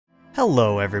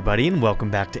Hello everybody and welcome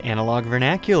back to Analog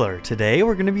Vernacular. Today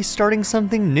we're going to be starting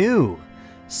something new.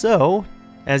 So,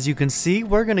 as you can see,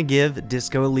 we're going to give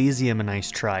Disco Elysium a nice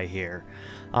try here.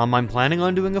 I'm planning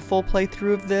on doing a full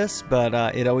playthrough of this,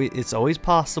 but it's always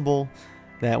possible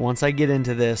that once I get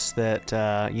into this that,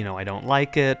 I don't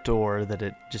like it or that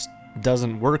it just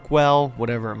doesn't work well,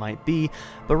 whatever it might be.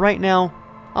 But right now,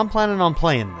 I'm planning on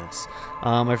playing this.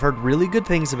 I've heard really good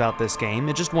things about this game.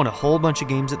 It just won a whole bunch of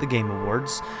games at the Game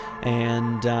Awards.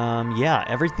 And yeah,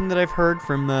 everything that I've heard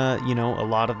from a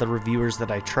lot of the reviewers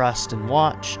that I trust and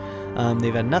watch,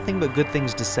 they've had nothing but good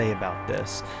things to say about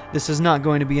this. This is not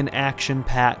going to be an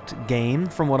action-packed game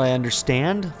from what I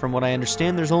understand. From what I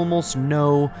understand, there's almost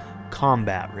no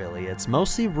combat really. It's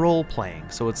mostly role-playing.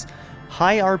 So it's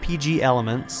high RPG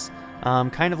elements,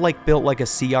 kind of like built like a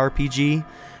CRPG.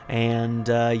 And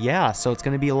yeah, so it's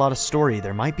going to be a lot of story.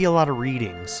 There might be a lot of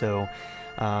reading, so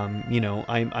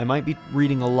I might be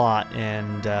reading a lot,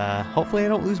 and hopefully I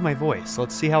don't lose my voice.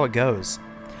 Let's see how it goes.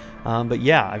 But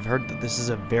yeah, I've heard that this is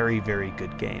a very, very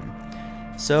good game.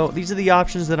 So these are the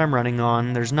options that I'm running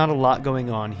on. There's not a lot going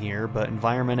on here, but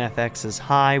environment FX is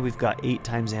high. We've got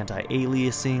 8x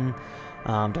anti-aliasing.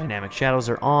 Dynamic shadows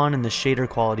are on, and the shader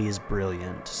quality is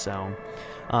brilliant. So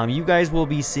you guys will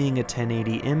be seeing a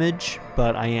 1080 image,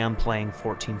 but I am playing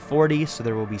 1440, so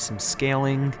there will be some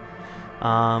scaling.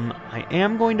 I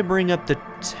am going to bring up the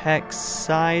text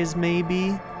size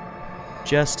maybe,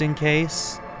 just in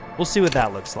case. We'll see what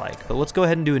that looks like, but let's go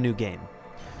ahead and do a new game.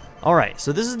 Alright,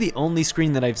 so this is the only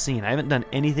screen that I've seen. I haven't done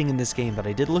anything in this game, but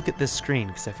I did look at this screen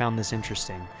because I found this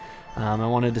interesting. I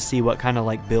wanted to see what kind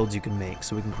of builds you can make.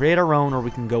 So we can create our own, or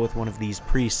we can go with one of these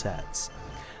presets.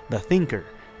 The Thinker.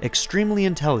 Extremely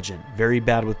intelligent, very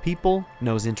bad with people,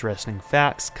 knows interesting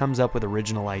facts, comes up with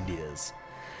original ideas.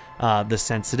 The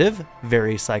Sensitive,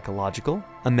 very psychological,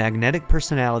 a magnetic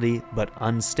personality, but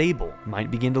unstable, might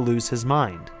begin to lose his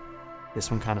mind. This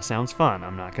one kind of sounds fun,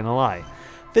 I'm not gonna lie.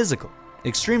 Physical,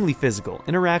 extremely physical,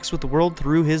 interacts with the world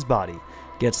through his body,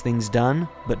 gets things done,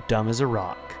 but dumb as a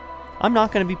rock. I'm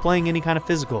not gonna be playing any kind of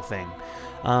physical thing.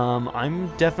 I'm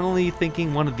definitely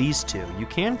thinking one of these two. You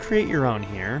can create your own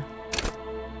here.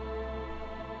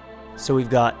 So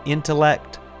we've got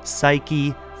intellect,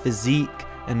 psyche, physique,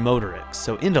 and motorics.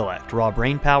 So intellect, raw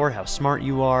brain power, how smart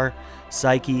you are.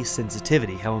 Psyche,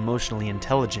 sensitivity, how emotionally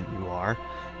intelligent you are.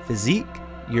 Physique,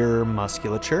 your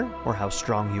musculature, or how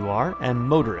strong you are. And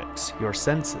motorics, your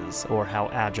senses, or how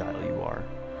agile you are.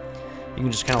 You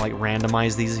can just kind of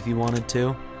randomize these if you wanted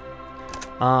to.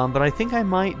 But I think I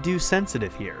might do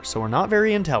sensitive here. So we're not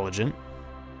very intelligent.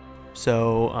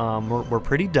 So we're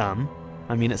pretty dumb.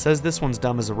 I mean, it says this one's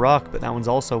dumb as a rock, but that one's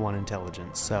also one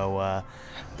intelligence. So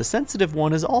the sensitive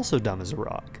one is also dumb as a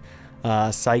rock.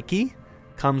 Psyche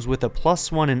comes with a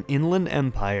 +1 in Inland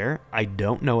Empire. I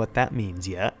don't know what that means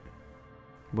yet.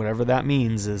 Whatever that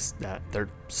means is that there's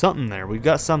something there. We've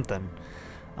got something.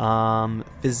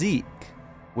 Physique,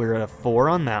 we're at a 4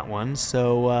 on that one,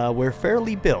 so we're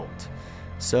fairly built.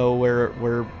 So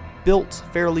we're built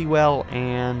fairly well,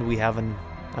 and we have an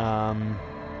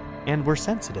and we're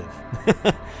sensitive.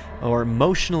 Or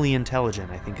emotionally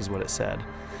intelligent, I think is what it said.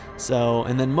 So,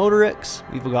 and then motorics,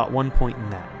 we've got 1 point in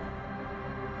that.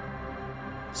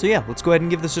 So yeah, let's go ahead and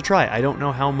give this a try. I don't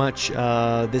know how much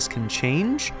this can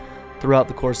change throughout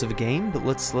the course of a game, but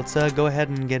let's go ahead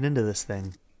and get into this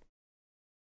thing.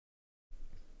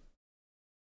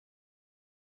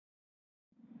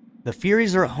 The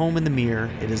Furies are at home in the mirror,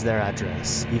 it is their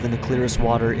address. Even the clearest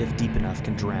water, if deep enough,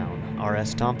 can drown.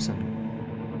 R.S. Thompson.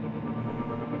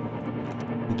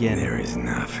 Begin. There is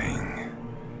nothing,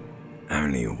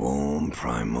 only warm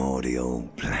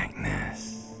primordial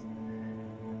blackness.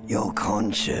 Your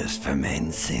conscious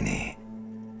ferments in it,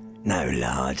 no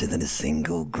larger than a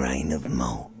single grain of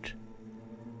malt.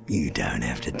 You don't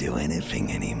have to do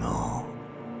anything anymore.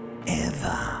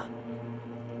 Ever.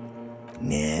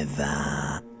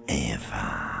 Never,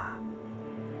 ever.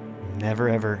 Never,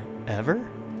 ever, ever?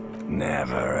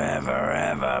 Never, ever,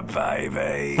 ever,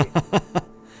 baby.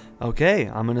 Okay,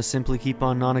 I'm gonna simply keep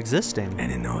on non-existing. An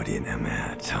inordinate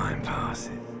amount of time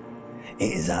passes.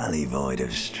 It is utterly void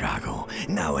of struggle.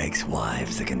 No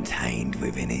ex-wives are contained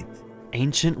within it.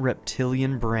 Ancient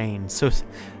reptilian brain. So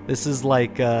this is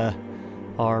like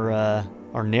our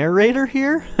narrator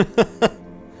here?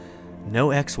 No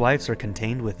ex-wives are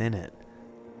contained within it.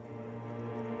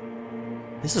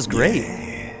 This is great.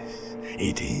 Yes,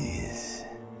 it is.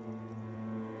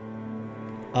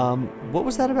 What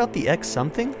was that about the X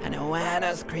something? An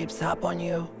awareness creeps up on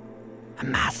you. A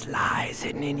mass lies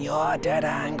hidden in your dead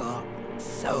angle.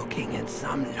 soaking in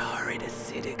some lurid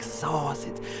acidic sauce.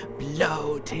 It's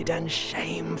bloated and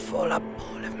shameful, a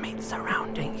pool of meat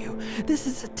surrounding you. This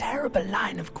is a terrible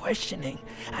line of questioning,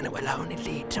 and it will only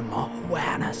lead to more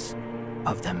awareness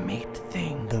of the meat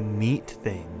thing. The meat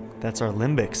thing. That's our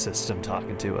limbic system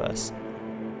talking to us.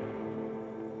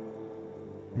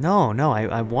 No,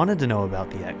 I wanted to know about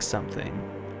the X something.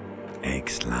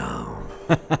 X-love.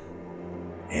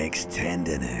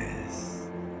 X-tenderness.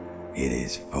 It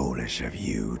is foolish of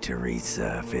you to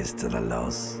resurface to the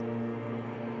loss.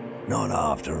 Not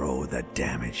after all the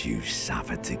damage you've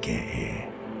suffered to get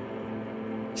here.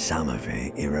 Some of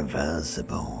it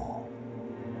irreversible.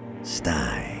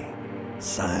 Stay.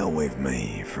 Sail with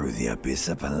me through the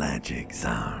abyssopelagic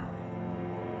zone.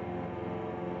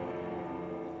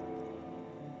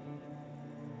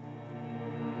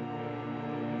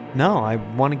 No, I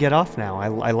want to get off now.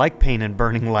 I like pain and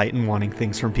burning light and wanting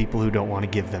things from people who don't want to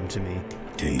give them to me.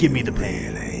 Give me the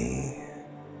pain. Really?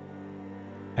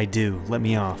 I do. Let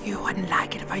me off. You wouldn't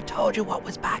like it if I told you what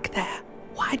was back there.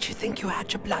 Why'd you think you had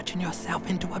to bludgeon yourself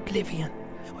into oblivion?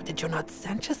 Or did you not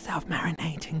sense yourself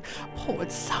marinating? Poured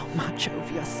so much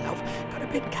over yourself. Got a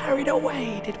bit carried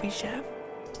away, did we, Chef?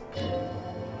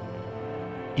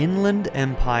 Inland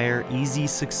Empire, easy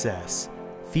success.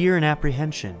 Fear and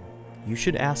apprehension. You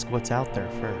should ask what's out there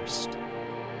first.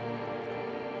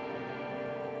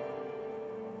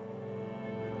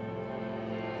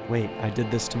 Wait, I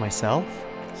did this to myself?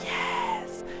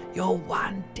 Yes, your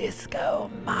one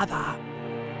disco mother.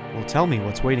 Well, tell me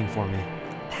what's waiting for me.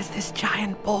 There's this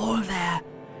giant ball there,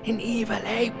 in evil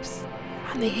apes,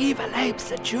 and the evil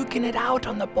apes are juking it out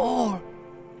on the ball.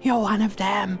 You're one of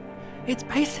them. It's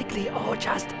basically all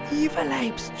just evil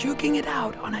apes juking it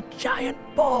out on a giant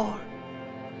ball.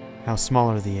 How small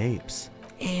are the apes?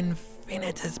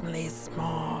 Infinitesimally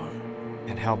small.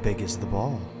 And how big is the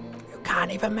ball? You can't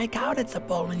even make out it's a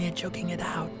ball when you're juking it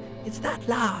out. It's that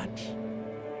large.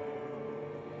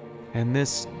 And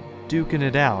this duking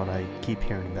it out I keep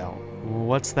hearing about.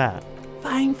 What's that?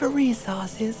 Vying for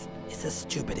resources is a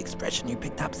stupid expression you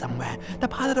picked up somewhere. The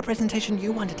part of the presentation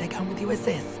you want to take home with you is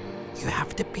this. You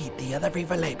have to beat the other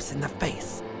evil apes in the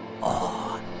face,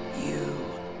 or you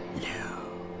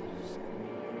lose.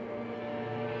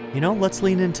 You know, let's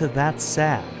lean into that's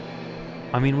sad.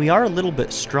 I mean, we are a little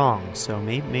bit strong, so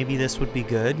maybe this would be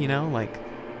good, you know? Like,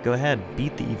 go ahead,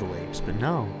 beat the evil apes, but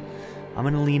no. I'm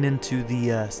gonna lean into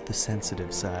the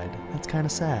sensitive side. That's kind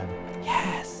of sad.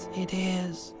 Yes, it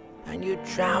is. And you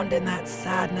drowned in that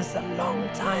sadness a long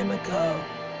time ago.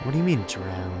 What do you mean,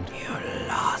 drowned? You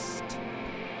lost.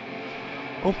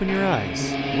 Open your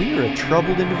eyes. We are a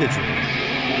troubled individual.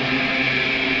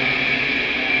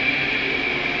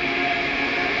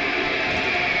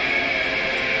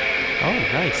 Oh,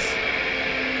 nice.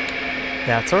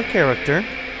 That's our character.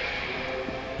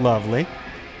 Lovely.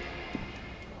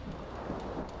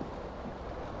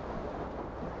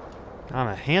 I'm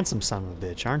a handsome son of a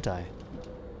bitch, aren't I?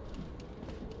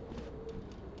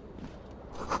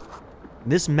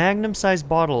 This magnum-sized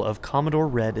bottle of Commodore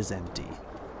Red is empty.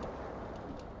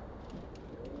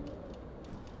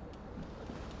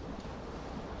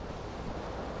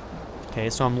 Okay,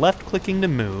 so I'm left-clicking to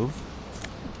move.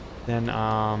 Then,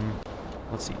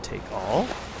 let's see, take all.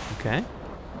 Okay.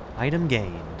 Item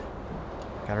gained.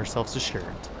 Got ourselves a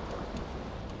shirt.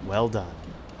 Well done.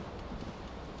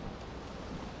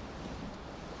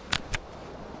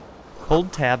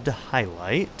 Hold tab to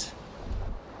highlight.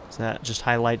 So that just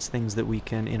highlights things that we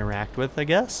can interact with, I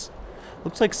guess.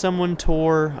 Looks like someone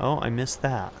tore... Oh, I missed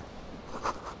that.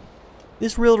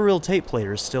 This reel-to-reel tape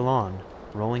player is still on.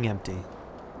 Rolling empty.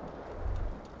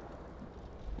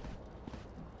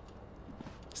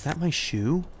 Is that my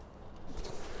shoe?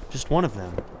 Just one of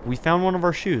them. We found one of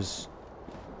our shoes.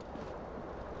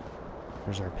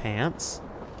 There's our pants.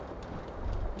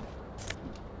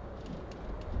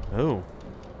 Oh.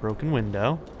 Broken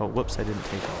window. Oh, whoops, I didn't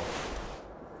take all.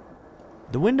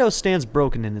 The window stands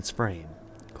broken in its frame.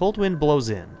 Cold wind blows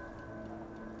in.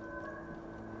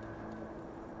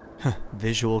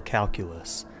 Visual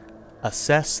calculus.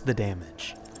 Assess the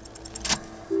damage.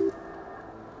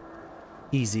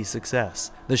 Easy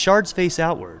success. The shards face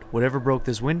outward. Whatever broke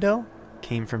this window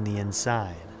came from the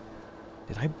inside.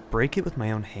 Did I break it with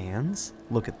my own hands?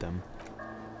 Look at them.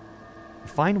 A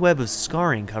fine web of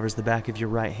scarring covers the back of your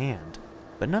right hand,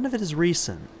 but none of it is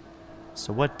recent.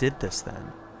 So what did this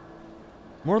then?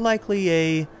 More likely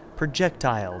a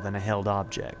projectile than a held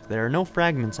object. There are no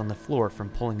fragments on the floor from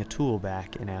pulling a tool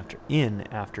back in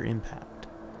after impact.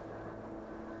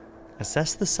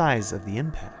 Assess the size of the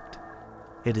impact.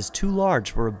 It is too large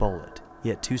for a bullet,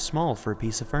 yet too small for a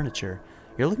piece of furniture.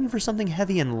 You're looking for something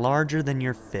heavy and larger than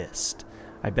your fist.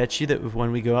 I bet you that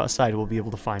when we go outside, we'll be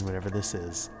able to find whatever this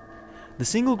is. The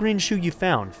single green shoe you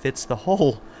found fits the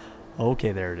hole.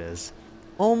 Okay, there it is.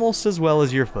 Almost as well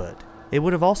as your foot. It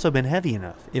would have also been heavy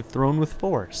enough if thrown with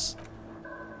force.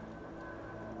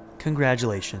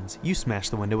 Congratulations, you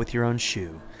smashed the window with your own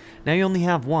shoe. Now you only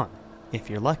have one. If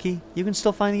you're lucky, you can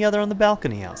still find the other on the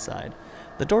balcony outside.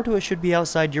 The door to it should be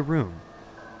outside your room.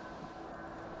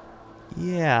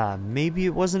 Yeah, maybe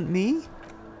it wasn't me?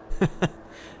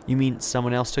 You mean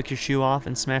someone else took your shoe off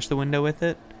and smashed the window with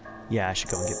it? Yeah, I should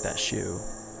go and get that shoe.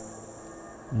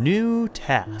 New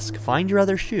task. Find your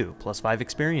other shoe, plus 5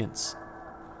 experience.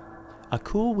 A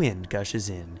cool wind gushes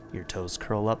in. Your toes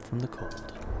curl up from the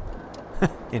cold.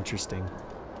 Interesting.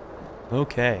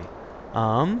 Okay.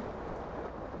 My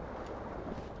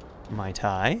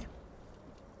tie.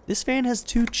 This fan has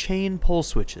 2 chain pull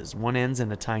switches. One ends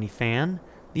in a tiny fan,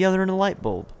 the other in a light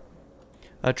bulb.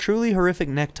 A truly horrific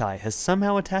necktie has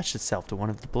somehow attached itself to one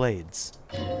of the blades.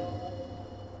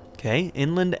 Okay,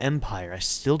 Inland Empire. I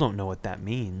still don't know what that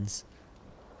means.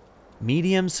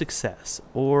 Medium success.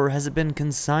 Or has it been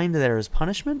consigned there as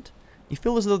punishment? You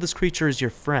feel as though this creature is your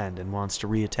friend and wants to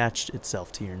reattach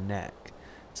itself to your neck,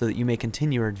 so that you may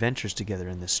continue your adventures together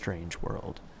in this strange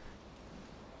world.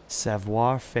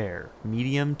 Savoir faire.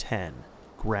 Medium 10.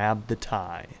 Grab the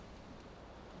tie.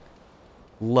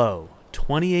 Low.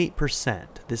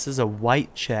 28%. This is a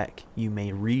white check. You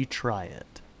may retry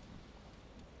it.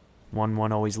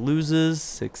 1-1 always loses.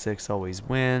 6-6 always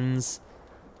wins.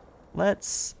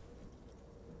 Let's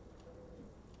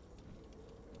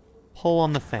pull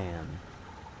on the fan.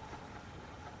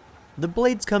 The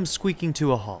blades come squeaking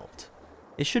to a halt.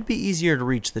 It should be easier to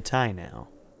reach the tie now.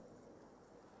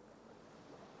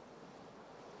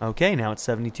 Okay, now it's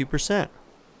 72%.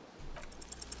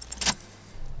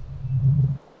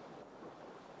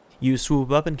 You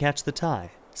swoop up and catch the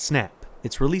tie. Snap.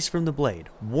 It's released from the blade.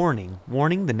 Warning.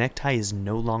 Warning, the necktie is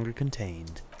no longer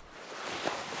contained.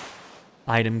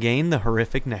 Item gain, the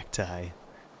horrific necktie.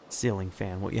 Ceiling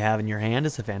fan. What you have in your hand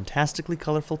is a fantastically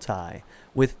colorful tie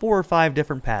with 4 or 5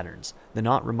 different patterns. The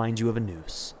knot reminds you of a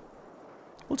noose.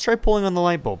 Let's try pulling on the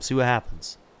light bulb, see what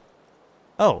happens.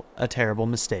 Oh, a terrible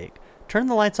mistake. Turn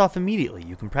the lights off immediately.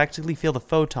 You can practically feel the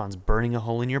photons burning a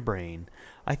hole in your brain.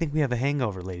 I think we have a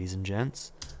hangover, ladies and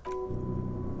gents.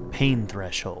 Pain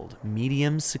threshold.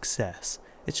 Medium success.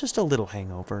 It's just a little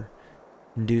hangover.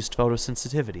 Induced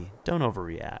photosensitivity. Don't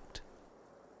overreact.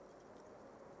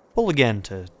 Pull again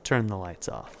to turn the lights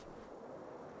off.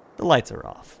 The lights are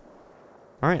off.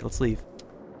 Alright, let's leave.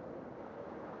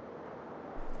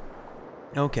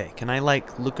 Okay, can I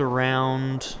look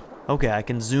around? Okay, I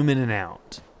can zoom in and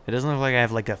out. It doesn't look like I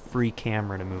have a free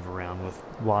camera to move around with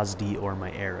WASD or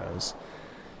my arrows.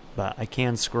 But I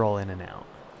can scroll in and out.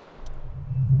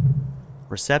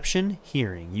 Reception,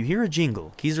 hearing. You hear a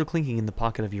jingle. Keys are clinking in the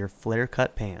pocket of your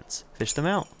flare-cut pants. Fish them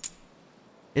out.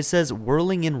 It says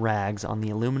whirling in rags on the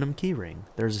aluminum key ring.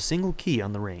 There's a single key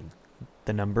on the ring.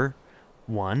 The number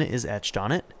 1 is etched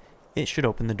on it. It should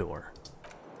open the door.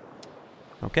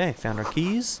 Okay, found our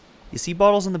keys. You see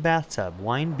bottles in the bathtub.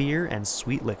 Wine, beer, and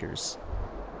sweet liquors.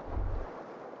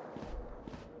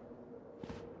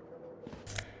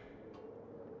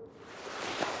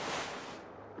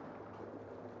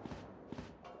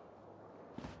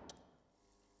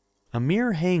 A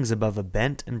mirror hangs above a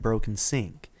bent and broken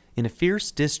sink. In a fierce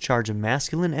discharge of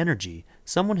masculine energy,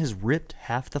 someone has ripped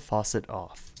half the faucet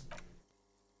off.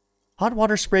 Hot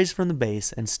water sprays from the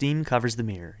base and steam covers the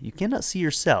mirror. You cannot see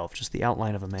yourself, just the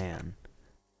outline of a man.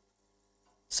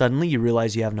 Suddenly you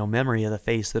realize you have no memory of the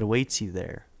face that awaits you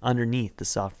there, underneath the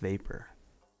soft vapor.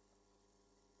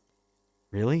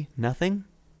 Really? Nothing?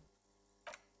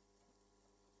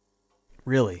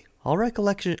 Really, all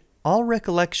recollection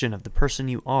of the person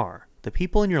you are, the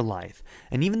people in your life,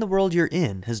 and even the world you're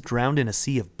in has drowned in a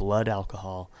sea of blood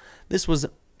alcohol. This was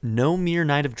no mere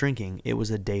night of drinking, it was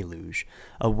a deluge,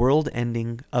 of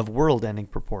world-ending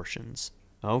proportions.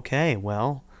 Okay,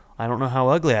 well, I don't know how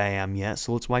ugly I am yet,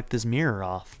 so let's wipe this mirror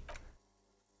off.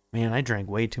 Man, I drank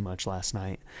way too much last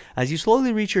night. As you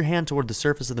slowly reach your hand toward the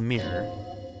surface of the mirror,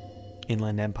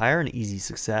 Inland Empire, an easy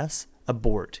success.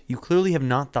 Abort. You clearly have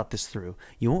not thought this through.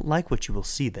 You won't like what you will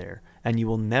see there, and you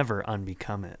will never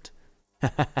unbecome it.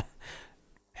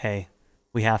 Hey,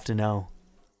 we have to know,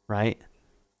 right?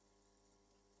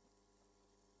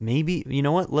 Maybe, you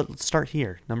know what? Let's start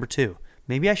here. Number 2.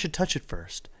 Maybe I should touch it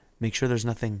first. Make sure there's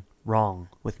nothing wrong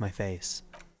with my face.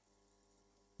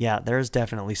 Yeah, there is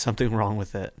definitely something wrong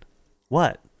with it.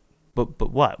 What?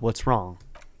 But what? What's wrong?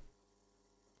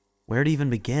 Where to even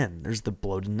begin? There's the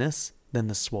bloatedness, then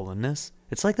the swollenness.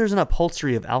 It's like there's an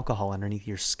upholstery of alcohol underneath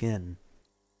your skin.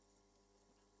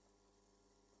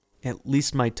 At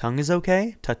least my tongue is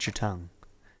okay? Touch your tongue.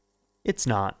 It's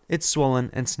not. It's swollen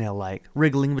and snail-like,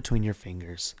 wriggling between your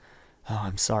fingers. Oh,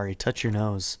 I'm sorry. Touch your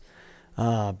nose.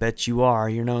 Bet you are.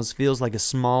 Your nose feels like a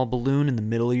small balloon in the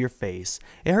middle of your face.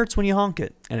 It hurts when you honk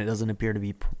it, and it doesn't appear to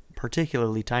be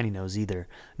particularly tiny nose either,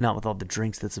 not with all the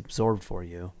drinks that's absorbed for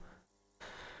you.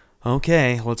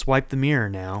 Okay, let's wipe the mirror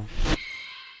now.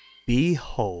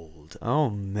 Behold.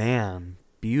 Oh, man.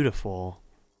 Beautiful.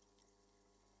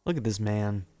 Look at this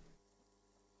man.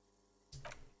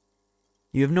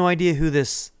 You have no idea who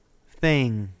this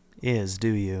thing is,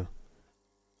 do you?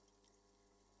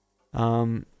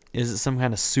 Is it some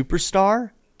kind of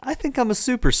superstar? I think I'm a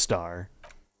superstar.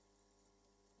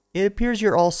 It appears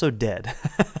you're also dead.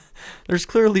 There's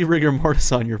clearly rigor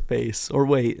mortis on your face. Or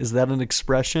wait, is that an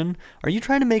expression? Are you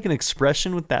trying to make an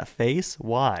expression with that face?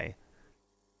 Why?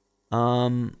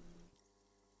 I'm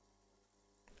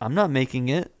not making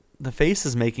it. The face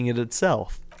is making it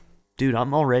itself. Dude,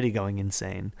 I'm already going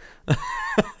insane.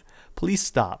 Please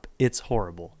stop. It's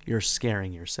horrible. You're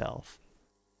scaring yourself.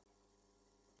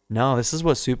 No, this is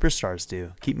what superstars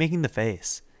do. Keep making the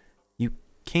face. You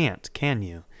can't, can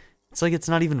you? It's like it's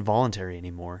not even voluntary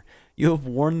anymore. You have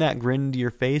worn that grin into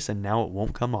your face and now it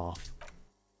won't come off.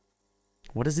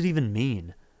 What does it even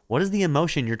mean? What is the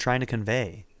emotion you're trying to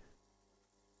convey?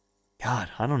 God,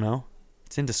 I don't know.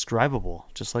 It's indescribable,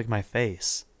 just like my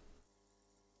face.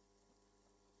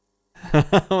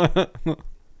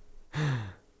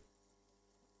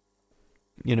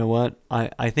 You know what?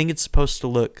 I think it's supposed to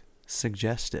look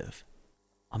suggestive.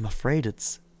 I'm afraid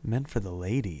it's meant for the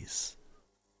ladies.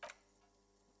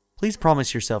 Please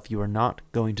promise yourself you are not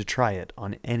going to try it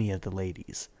on any of the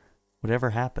ladies. Whatever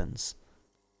happens.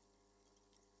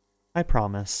 I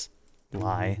promise.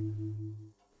 Lie.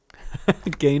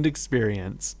 Gained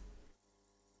experience.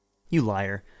 You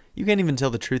liar. You can't even tell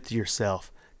the truth to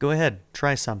yourself. Go ahead,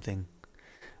 try something.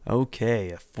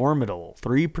 Okay, a formidable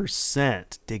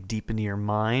 3%. Dig deep into your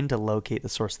mind to locate the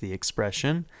source of the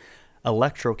expression.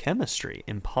 Electrochemistry.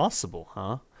 Impossible,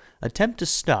 huh? Attempt to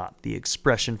stop the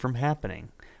expression from happening.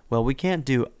 Well, we can't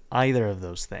do either of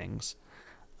those things.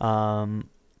 I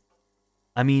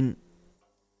mean,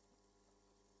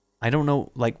 I don't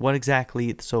know, like, what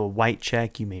exactly. So a white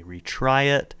check, you may retry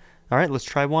it. All right, let's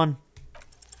try one.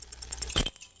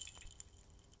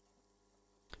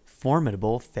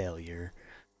 Formidable failure.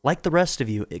 Like the rest of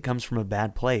you, it comes from a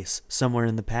bad place, somewhere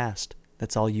in the past.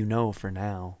 That's all you know for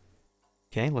now.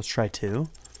 Okay, let's try two.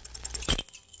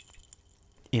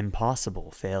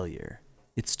 Impossible failure.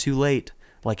 It's too late.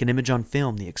 Like an image on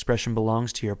film, the expression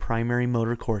belongs to your primary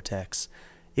motor cortex.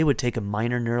 It would take a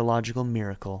minor neurological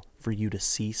miracle for you to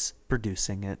cease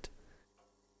producing it.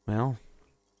 Well,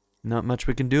 not much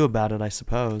we can do about it, I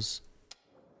suppose.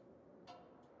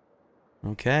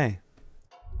 Okay.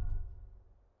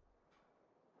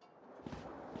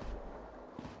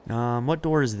 What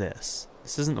door is this?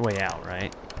 This isn't the way out,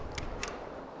 right?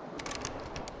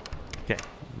 Okay,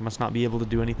 must not be able to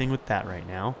do anything with that right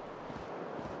now.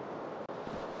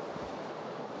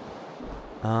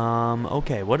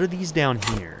 Okay, what are these down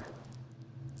here?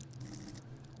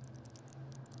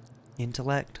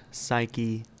 Intellect,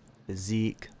 psyche,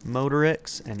 physique,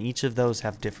 motorics, and each of those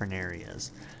have different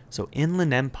areas. So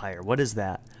Inland Empire, what is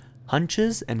that?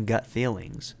 Hunches and gut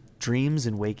feelings, dreams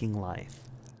and waking life.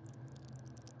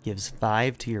 Gives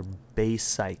 5 to your base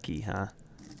psyche, huh?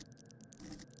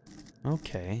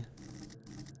 Okay.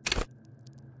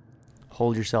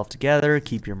 Hold yourself together,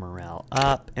 keep your morale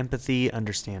up, empathy,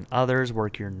 understand others,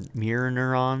 work your mirror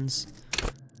neurons.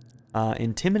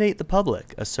 Intimidate the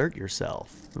public, assert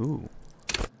yourself. Ooh.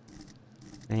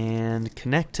 And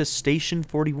connect to Station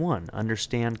 41,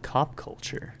 understand cop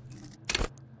culture.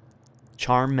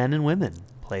 Charm men and women,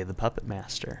 play the puppet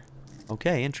master.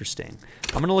 Okay, interesting.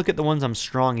 I'm going to look at the ones I'm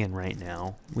strong in right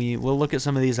now. We'll look at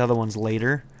some of these other ones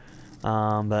later.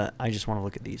 But I just want to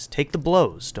look at these. Take the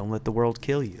blows. Don't let the world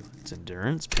kill you. It's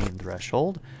endurance, pain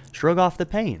threshold. Shrug off the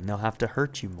pain. They'll have to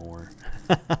hurt you more.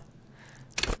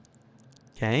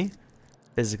 Okay.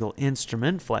 Physical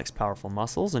instrument. Flex powerful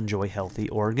muscles. Enjoy healthy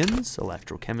organs.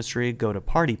 Electrochemistry. Go to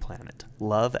party planet.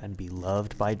 Love and be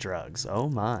loved by drugs. Oh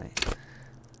my.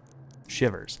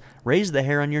 Shivers. Raise the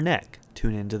hair on your neck.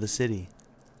 Tune into the city.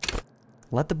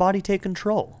 Let the body take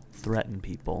control. Threaten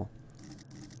people.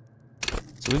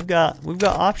 So we've got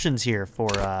options here for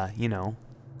you know,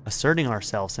 asserting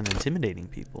ourselves and intimidating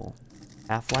people.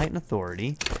 Half-light and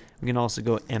authority. We can also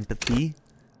go empathy,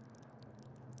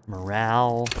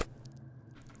 morale.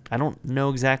 I don't know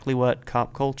exactly what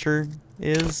cop culture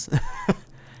is.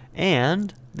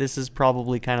 And this is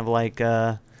probably kind of like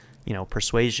you know,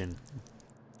 persuasion.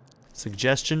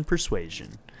 Suggestion,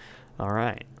 persuasion. All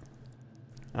right.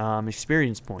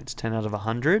 Experience points, 10 out of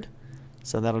 100.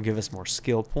 So that'll give us more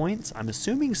skill points. I'm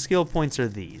assuming skill points are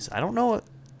these. I don't know.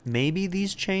 Maybe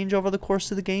these change over the course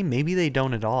of the game. Maybe they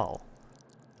don't at all.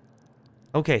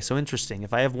 Okay, so interesting.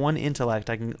 If I have 1 intellect,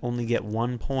 I can only get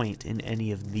 1 point in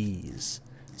any of these.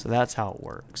 So that's how it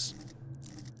works.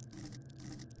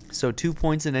 So 2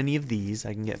 points in any of these.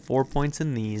 I can get 4 points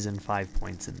in these and 5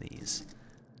 points in these.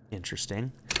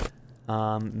 Interesting.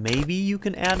 Maybe you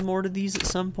can add more to these at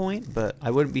some point, but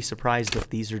I wouldn't be surprised if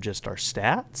these are just our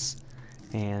stats,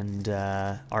 and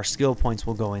our skill points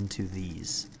will go into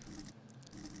these.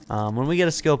 When we get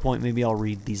a skill point, maybe I'll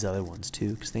read these other ones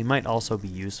too, because they might also be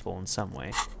useful in some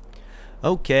way.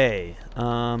 Okay,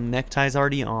 necktie's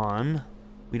already on.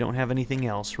 We don't have anything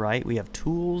else, right? We have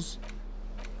tools,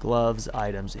 gloves,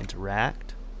 items,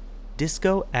 interact.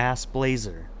 Disco ass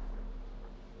blazer.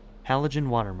 Halogen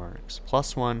watermarks.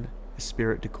 +1 is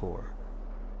spirit decor.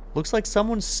 Looks like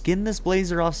someone skinned this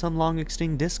blazer off some long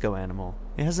extinct disco animal.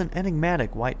 It has an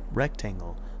enigmatic white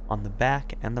rectangle on the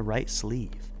back and the right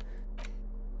sleeve.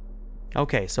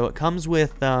 Okay, so it comes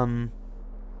with, so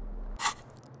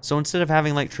instead of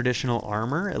having like traditional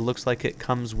armor, it looks like it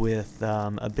comes with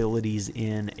abilities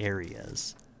in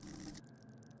areas.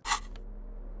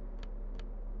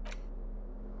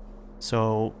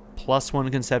 So +1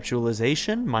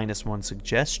 conceptualization, -1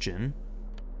 suggestion,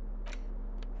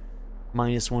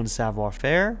 -1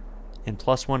 savoir-faire, and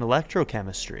 +1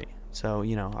 electrochemistry. So,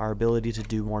 you know, our ability to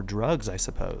do more drugs, I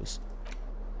suppose.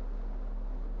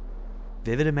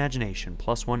 Vivid imagination,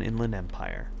 +1 inland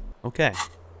empire. Okay.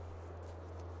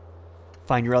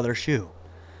 Find your other shoe.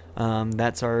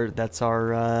 That's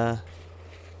our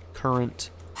current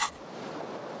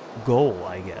goal,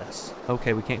 I guess.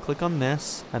 Okay, we can't click on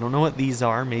this. I don't know what these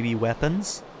are. Maybe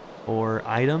weapons or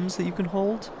items that you can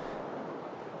hold.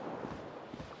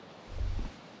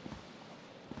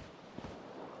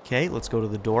 Okay, let's go to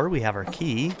the door. We have our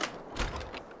key.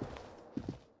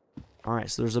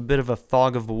 Alright, so there's a bit of a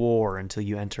fog of war until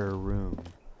you enter a room.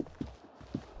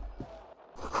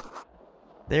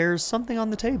 There's something on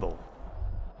the table.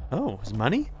 Oh, is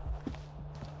money?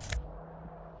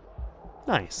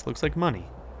 Nice, looks like money.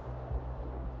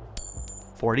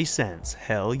 40 cents,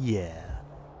 hell yeah.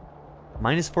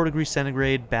 -4 degrees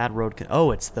centigrade, bad road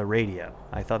oh, it's the radio.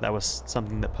 I thought that was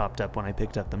something that popped up when I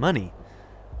picked up the money.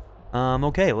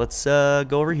 Okay, let's go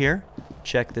over here,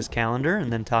 check this calendar,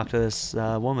 and then talk to this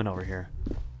woman over here.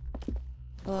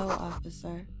 Hello,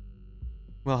 officer.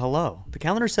 Well, hello. The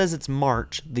calendar says it's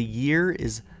March. The year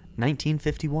is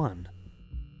 1951.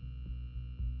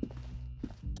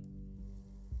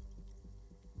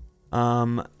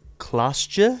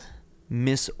 Klostja,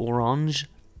 Miss Orange,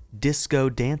 disco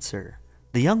dancer.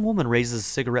 The young woman raises a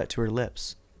cigarette to her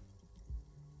lips.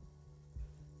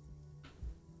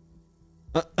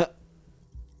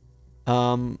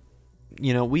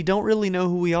 You know, we don't really know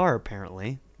who we are,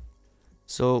 apparently.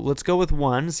 So let's go with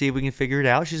 1, see if we can figure it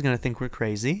out. She's gonna think we're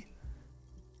crazy.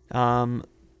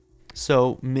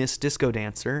 So, Miss Disco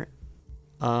Dancer,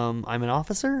 I'm an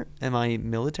officer? Am I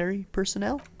military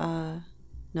personnel?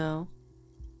 No.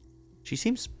 She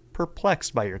seems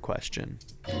perplexed by your question.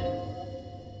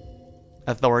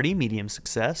 Authority, medium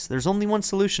success. There's only one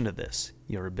solution to this.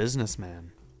 You're a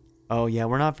businessman. Oh yeah,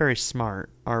 we're not very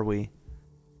smart, are we?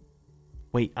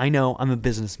 Wait, I know, I'm a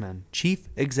businessman. Chief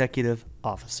Executive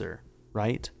Officer,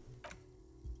 right?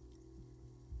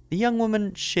 The young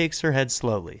woman shakes her head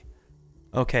slowly.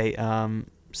 Okay,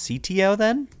 CTO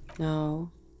then?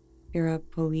 No. You're a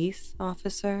police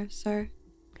officer, sir?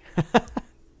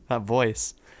 That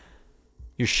voice.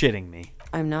 You're shitting me.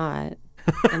 I'm not.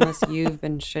 Unless you've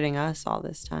been shitting us all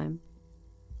this time.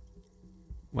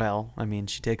 Well, I mean,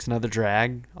 she takes another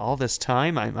drag. All this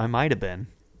time, I might have been.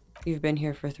 You've been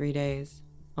here for 3 days.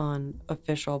 On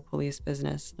official police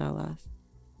business, no less.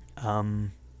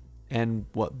 And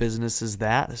what business is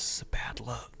that? This is a bad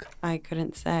look. I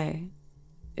couldn't say.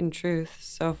 In truth,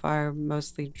 so far,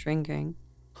 mostly drinking.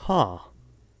 Huh.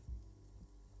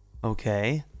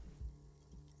 Okay.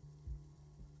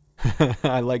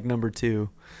 I like number 2.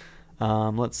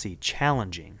 Let's see.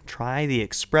 Challenging. Try the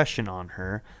expression on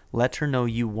her. Let her know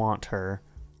you want her.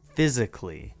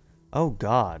 Physically. Oh,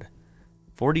 God.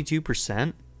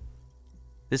 42%?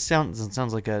 This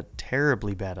sounds like a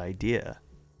terribly bad idea.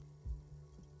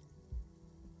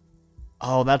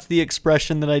 Oh, that's the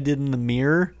expression that I did in the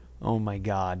mirror? Oh my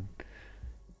God.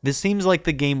 This seems like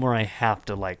the game where I have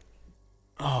to like,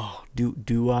 oh,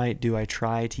 do I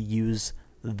try to use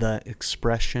the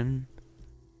expression?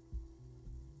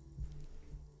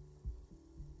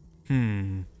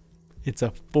 It's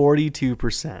a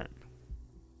 42%.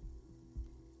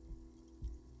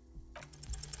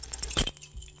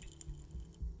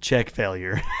 Check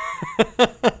failure.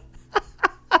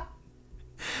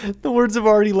 The words have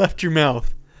already left your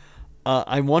mouth.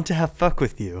 I want to have fuck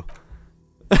with you.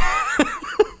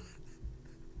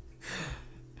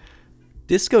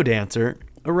 Disco dancer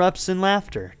erupts in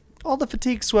laughter. All the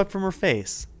fatigue swept from her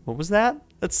face. What was that?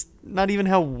 That's not even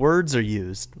how words are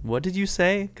used. What did you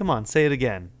say? Come on, say it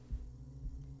again.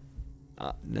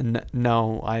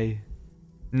 No, I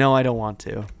don't want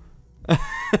to.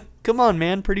 Come on,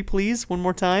 man, pretty please, one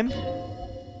more time.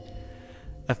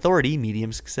 Authority,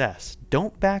 medium success.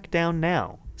 Don't back down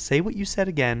now. Say what you said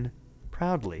again,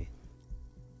 proudly.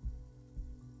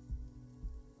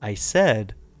 I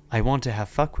said, I want to have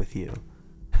fuck with you.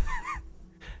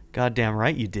 Goddamn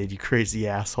right you did, you crazy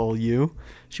asshole, you.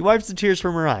 She wipes the tears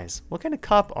from her eyes. What kind of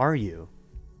cop are you?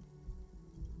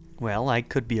 Well, I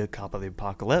could be a cop of the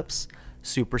apocalypse.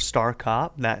 Superstar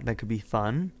cop, that could be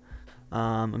fun.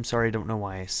 I'm sorry, I don't know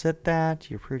why I said that.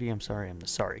 You're pretty, I'm sorry, I'm the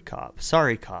sorry cop.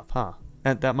 Sorry cop, huh?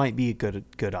 That might be a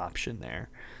good option there.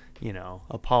 You know,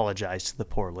 apologize to the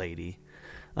poor lady.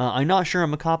 I'm not sure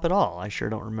I'm a cop at all. I sure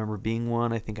don't remember being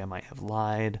one. I think I might have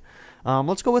lied.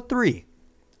 Let's go with 3.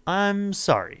 I'm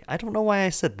sorry. I don't know why I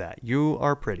said that. You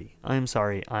are pretty. I'm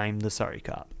sorry. I'm the sorry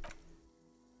cop.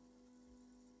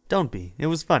 Don't be. It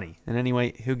was funny. And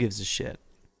anyway, who gives a shit?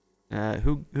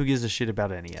 Who gives a shit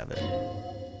about any of it?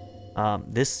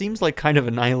 This seems like kind of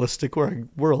a nihilistic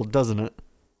world, doesn't it?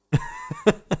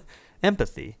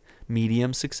 Empathy.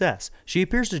 Medium success. She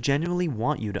appears to genuinely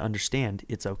want you to understand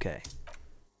it's okay.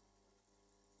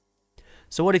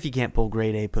 So what if you can't pull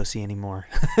grade A pussy anymore?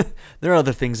 There are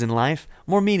other things in life,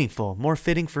 more meaningful, more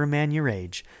fitting for a man your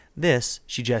age. This,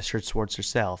 she gestured towards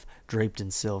herself, draped in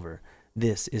silver.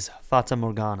 This is Fata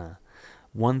Morgana.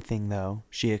 One thing, though,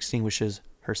 she extinguishes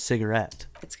her cigarette.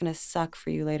 It's gonna suck for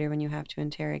you later when you have to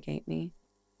interrogate me.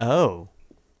 Oh.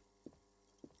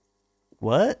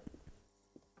 What?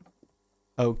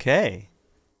 Okay.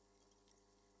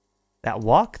 That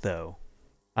walk, though.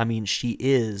 I mean, she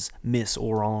is Miss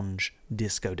Orange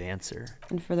Disco Dancer.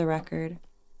 And for the record,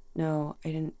 no,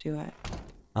 I didn't do it.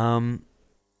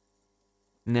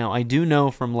 Now, I do know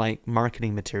from, like,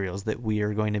 marketing materials that we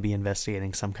are going to be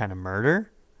investigating some kind of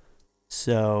murder.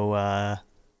 So,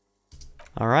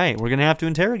 alright, we're going to have to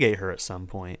interrogate her at some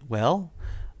point. Well,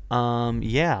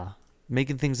 yeah,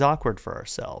 making things awkward for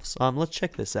ourselves. Let's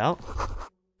check this out.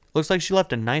 Looks like she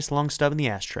left a nice long stub in the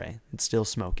ashtray. It's still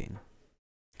smoking.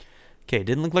 Okay,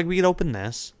 didn't look like we could open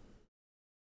this.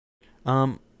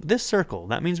 This circle,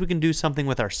 that means we can do something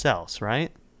with ourselves,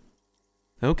 right?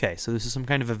 Okay, so this is some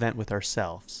kind of event with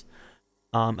ourselves.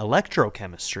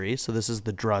 Electrochemistry, so this is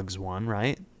the drugs one,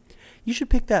 right? You should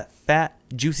pick that fat,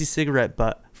 juicy cigarette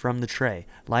butt from the tray,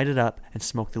 light it up, and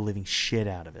smoke the living shit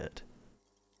out of it.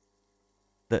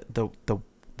 The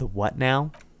what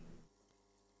now?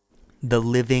 The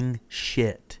living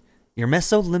shit. Your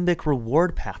mesolimbic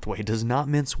reward pathway does not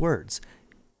mince words.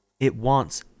 It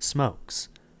wants smokes.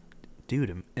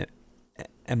 Dude,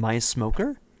 am I a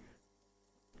smoker?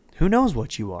 Who knows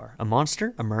what you are? A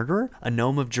monster? A murderer? A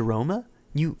gnome of Jeroma?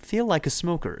 You feel like a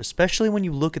smoker, especially when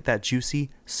you look at that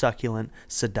juicy, succulent,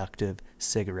 seductive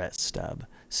cigarette stub,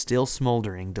 still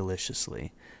smoldering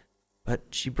deliciously. But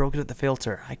she broke it at the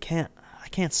filter. I can't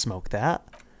smoke that.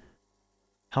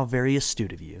 How very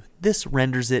astute of you. This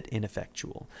renders it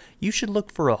ineffectual. You should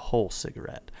look for a whole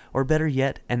cigarette, or better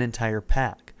yet, an entire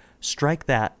pack. Strike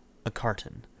that a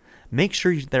carton. Make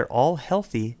sure they're all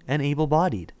healthy and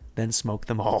able-bodied, then smoke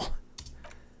them all.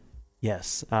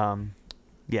 Yes,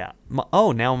 yeah.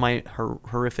 Now my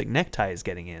horrific necktie is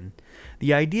getting in.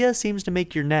 The idea seems to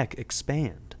make your neck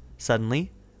expand.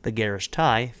 Suddenly, the garish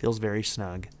tie feels very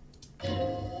snug.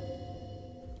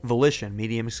 Volition,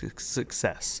 medium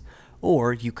success.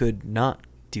 Or you could not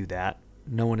do that.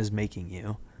 No one is making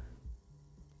you.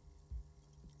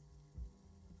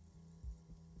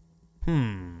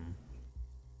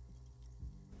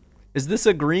 Is this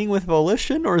agreeing with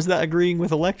volition, or is that agreeing with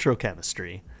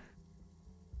electrochemistry?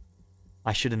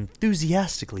 I should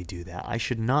enthusiastically do that. I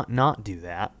should not do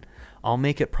that. I'll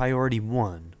make it priority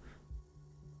 1.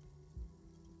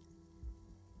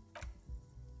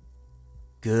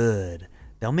 Good.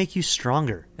 They'll make you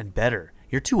stronger and better.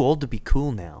 You're too old to be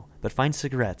cool now, but find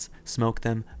cigarettes, smoke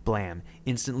them, blam.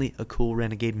 Instantly a cool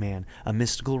renegade man, a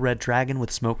mystical red dragon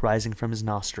with smoke rising from his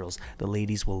nostrils. The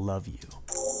ladies will love you.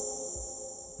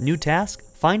 New task,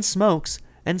 find smokes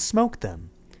and smoke them.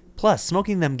 Plus,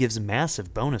 smoking them gives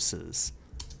massive bonuses.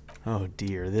 Oh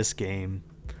dear, this game.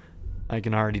 I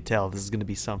can already tell this is going to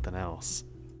be something else.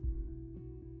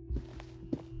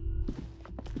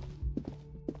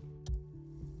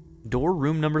 Door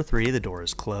room number 3, the door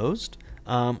is closed.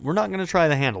 We're not going to try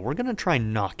the handle. We're going to try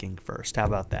knocking first. How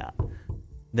about that?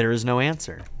 There is no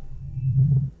answer.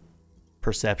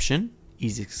 Perception.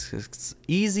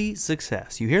 Easy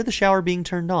success. You hear the shower being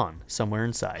turned on somewhere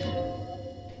inside.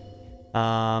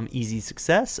 Easy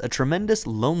success. A tremendous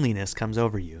loneliness comes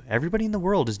over you. Everybody in the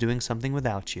world is doing something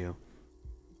without you.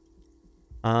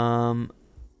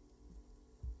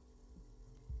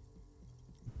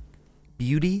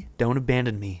 Beauty, don't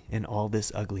abandon me in all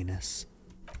this ugliness.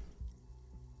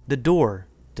 The door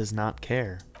does not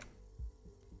care.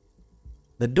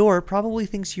 The door probably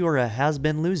thinks you are a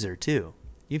has-been loser, too.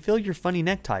 You feel your funny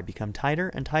necktie become tighter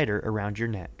and tighter around your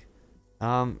neck.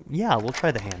 Yeah, we'll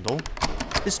try the handle.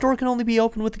 This door can only be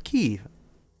opened with a key,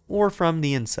 or from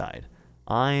the inside.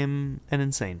 I'm an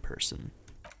insane person.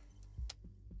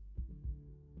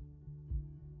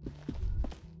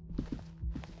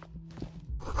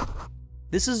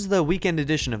 This is the weekend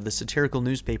edition of the satirical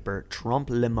newspaper Trompe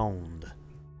Le Monde.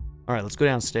 Alright, let's go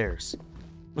downstairs.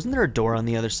 Wasn't there a door on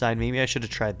the other side? Maybe I should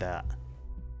have tried that.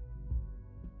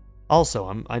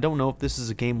 Also, I don't know if this is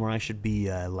a game where I should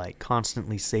be, like,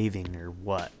 constantly saving or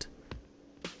what.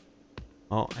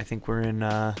 Oh, I think we're in,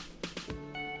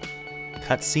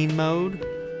 cutscene mode.